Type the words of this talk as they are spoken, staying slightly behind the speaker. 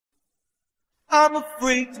I'm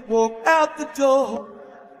afraid to walk out the door.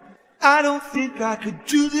 I don't think I could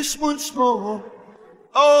do this once more.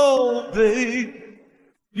 Oh, babe,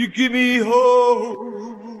 you give me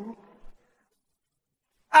hope.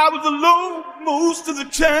 I was alone most of the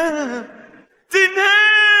time. Didn't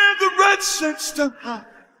have the right sense to hide.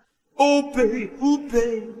 Oh, babe,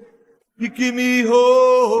 you give me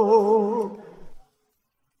hope.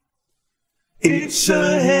 It's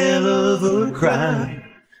a hell of a crime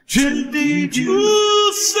to need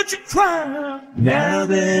you, such a crime. Now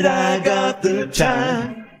that I got the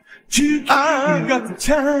time to keep I got the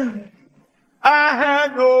time. I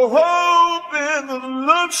had no hope in the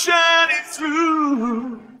love shining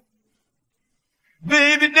through.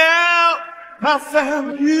 Baby, now I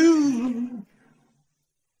found you.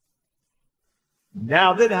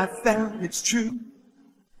 Now that I found it's true,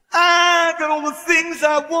 I got all the things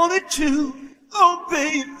I wanted to. Oh,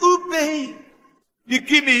 babe, ooh, babe, you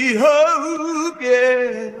give me hope,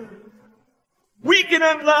 yeah. We can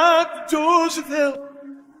unlock the doors of hell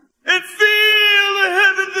and feel the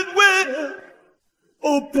heavens and well.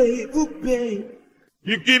 Oh, babe,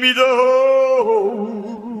 you give me the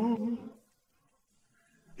hope.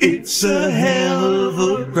 It's a hell of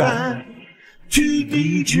a crime to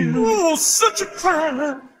need you. Oh, such a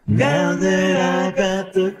crime. Now that I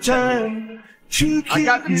got the time to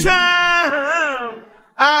keep you. Time.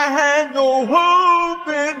 I had no hope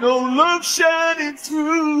and no love shining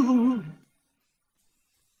through.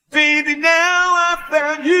 Baby, now I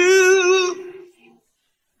found you.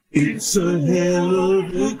 It's a hell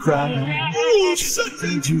of a crime. Oh, such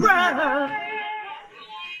a crime.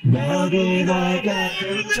 Now that I got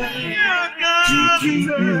the time to keep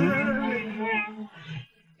you.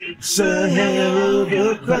 It's a hell of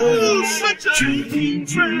a crime to keep you.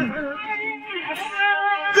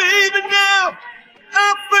 Baby, now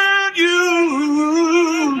I found you.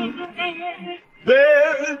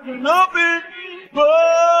 There's nothing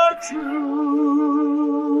but truth.